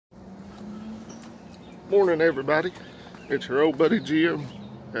Morning, everybody. It's your old buddy Jim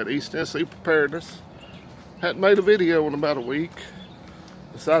at East Tennessee Preparedness. Hadn't made a video in about a week.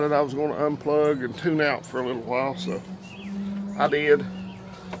 Decided I was going to unplug and tune out for a little while, so I did.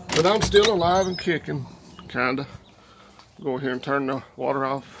 But I'm still alive and kicking, kinda. Go here and turn the water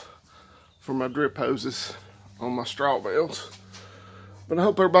off for my drip hoses on my straw bales. But I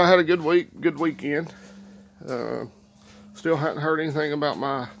hope everybody had a good week, good weekend. Still hadn't heard anything about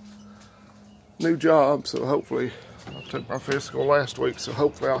my new job, so hopefully, I took my physical last week, so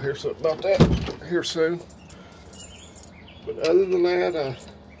hopefully I'll hear something about that here soon. But other than that,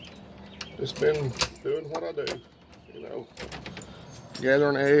 I've just been doing what I do, you know,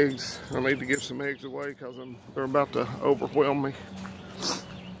 gathering eggs. I need to give some eggs away because they're about to overwhelm me.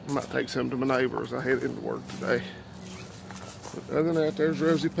 I might take some to my neighbor as I head into work today. But other than that, there's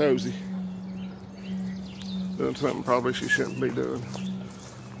Rosie Posey. Doing something probably she shouldn't be doing.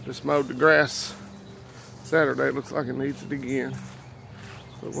 Just mowed the grass Saturday. Looks like it needs it again.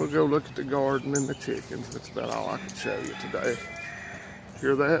 But we'll go look at the garden and the chickens. That's about all I can show you today.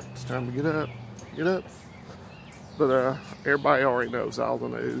 Hear that? It's time to get up. Get up. But everybody already knows all the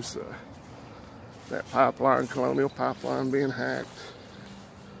news. That pipeline, Colonial Pipeline, being hacked.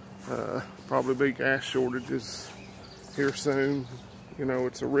 Probably big gas shortages here soon. You know,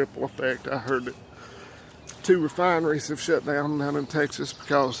 it's a ripple effect. I heard that 2 refineries have shut down in Texas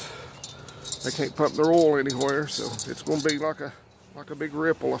because they can't pump their oil anywhere, so it's going to be like a big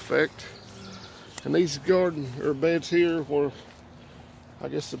ripple effect. And these garden or beds here where I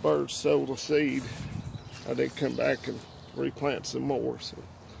guess the birds sowed a seed, I did come back and replant some more, so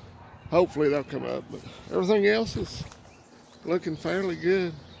hopefully they'll come up. But everything else is looking fairly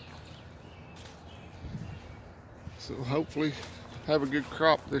good, so hopefully have a good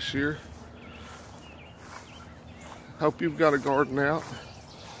crop this year. Hope you've got a garden out.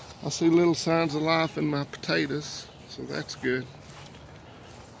 I see little signs of life in my potatoes, so that's good.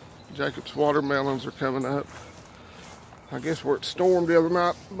 Jacob's watermelons are coming up. I guess where it stormed the other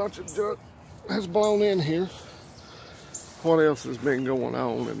night, a bunch of junk has blown in here. What else has been going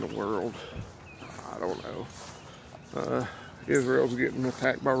on in the world? I don't know. Israel's getting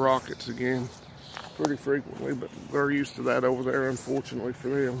attacked by rockets again pretty frequently, but they're used to that over there, unfortunately for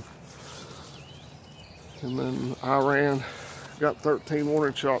them. And then Iran got 13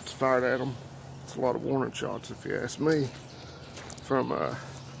 warning shots fired at them. It's a lot of warning shots, if you ask me, from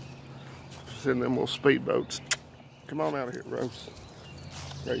sending them little speedboats. Come on out of here, Rose.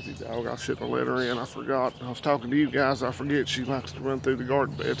 Crazy dog. I shouldn't have let her in. I forgot. I was talking to you guys. I forget she likes to run through the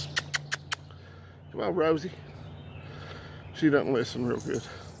garden beds. Come on, Rosie. She doesn't listen real good.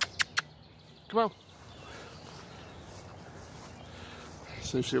 Come on.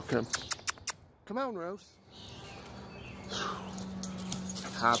 See if she'll come. Come on, Rose.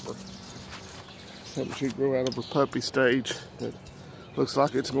 Hyper. Something she grew out of her puppy stage. It looks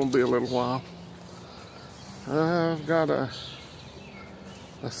like it's going to be a little while. I've got a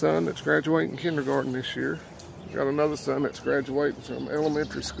son that's graduating kindergarten this year. I've got another son that's graduating from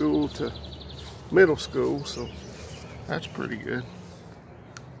elementary school to middle school, so that's pretty good.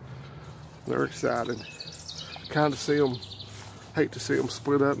 They're excited. Kind of see them. Hate to see them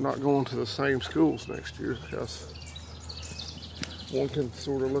split up, not going to the same schools next year, because one can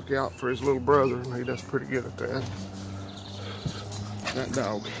sort of look out for his little brother, and he does pretty good at that. That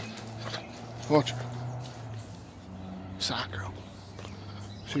dog. Watch her. Psycho.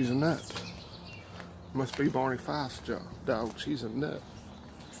 She's a nut. Must be Barney Fife's dog. She's a nut.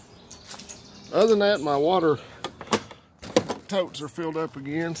 Other than that, my water totes are filled up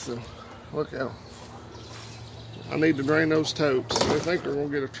again, so look out. I need to drain those totes. They think they're gonna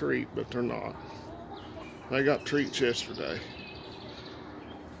get a treat, but they're not. They got treats yesterday.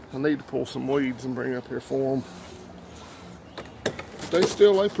 I need to pull some weeds and bring up here for them. They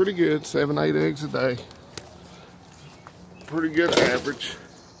still lay pretty good, 7-8 eggs a day. Pretty good average.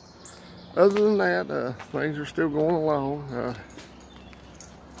 Other than that, things are still going along.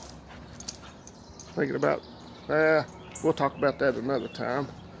 Thinking about, we'll talk about that another time.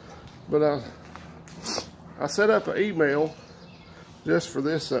 But I set up an email just for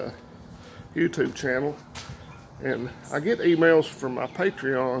this YouTube channel, and I get emails from my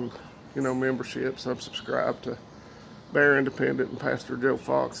Patreon, you know, memberships. I'm subscribed to Bear Independent and Pastor Joe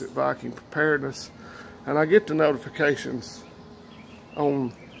Fox at Viking Preparedness, and I get the notifications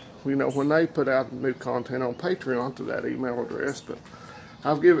on, you know, when they put out new content on Patreon to that email address. But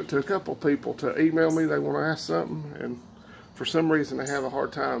I've given it to a couple people to email me. They want to ask something, and for some reason they have a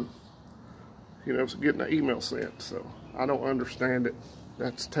hard time, you know, getting an email sent. So I don't understand it.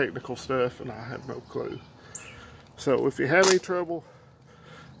 That's technical stuff, and I have no clue. So if you have any trouble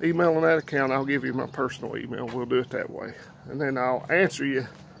emailing that account, I'll give you my personal email. We'll do it that way. And then I'll answer you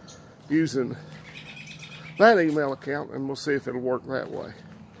using that email account, and we'll see if it'll work that way.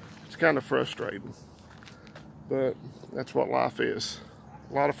 It's kind of frustrating, but that's what life is.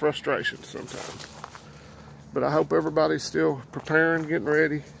 A lot of frustration sometimes. But I hope everybody's still preparing, getting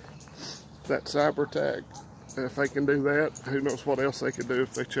ready for that cyber attack. And if they can do that, who knows what else they could do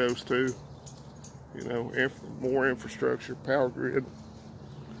if they chose to. You know, more infrastructure, power grid.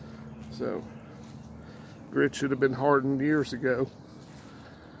 So, grid should have been hardened years ago.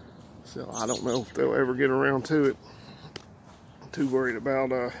 So, I don't know if they'll ever get around to it. I'm too worried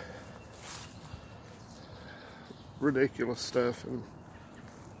about ridiculous stuff in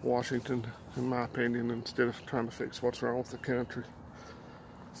Washington, in my opinion, instead of trying to fix what's wrong with the country.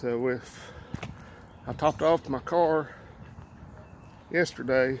 So, if I topped off my car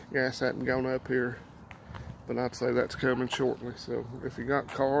yesterday, gas hadn't gone up here, but I'd say that's coming shortly. So if you got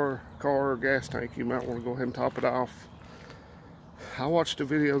car or gas tank, you might want to go ahead and top it off. I watched a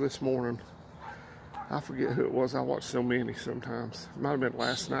video this morning. I forget who it was. I watch so many sometimes. It might have been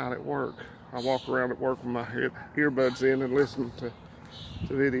last night at work. I walk around at work with my earbuds in and listen to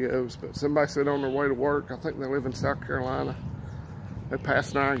videos. But somebody said on their way to work, I think they live in South Carolina, they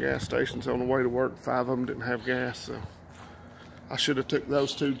passed 9 gas stations on the way to work. 5 of them didn't have gas. So I should have took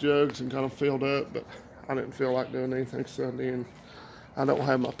those 2 jugs and got them filled up, but I didn't feel like doing anything Sunday, and I don't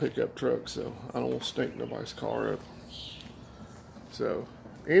have my pickup truck, so I don't want to stink nobody's car up. So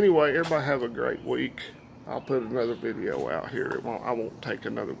anyway, everybody have a great week. I'll put another video out here. I won't take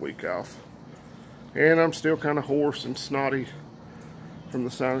another week off. And I'm still kind of hoarse and snotty from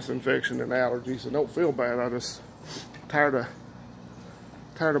the sinus infection and allergies. I don't feel bad. I just tired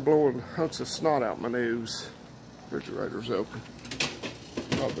of blowing hunks of snot out my nose. Refrigerator's open.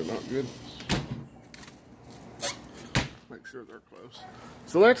 Probably not good. Make sure they're close.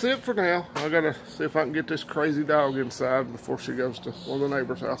 So that's it for now. I gotta see if I can get this crazy dog inside before she goes to one of the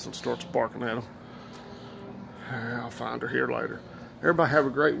neighbor's house and starts barking at them. I'll find her here later. Everybody have a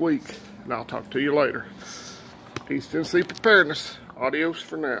great week, and I'll talk to you later. East Tennessee Preparedness. Adios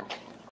for now.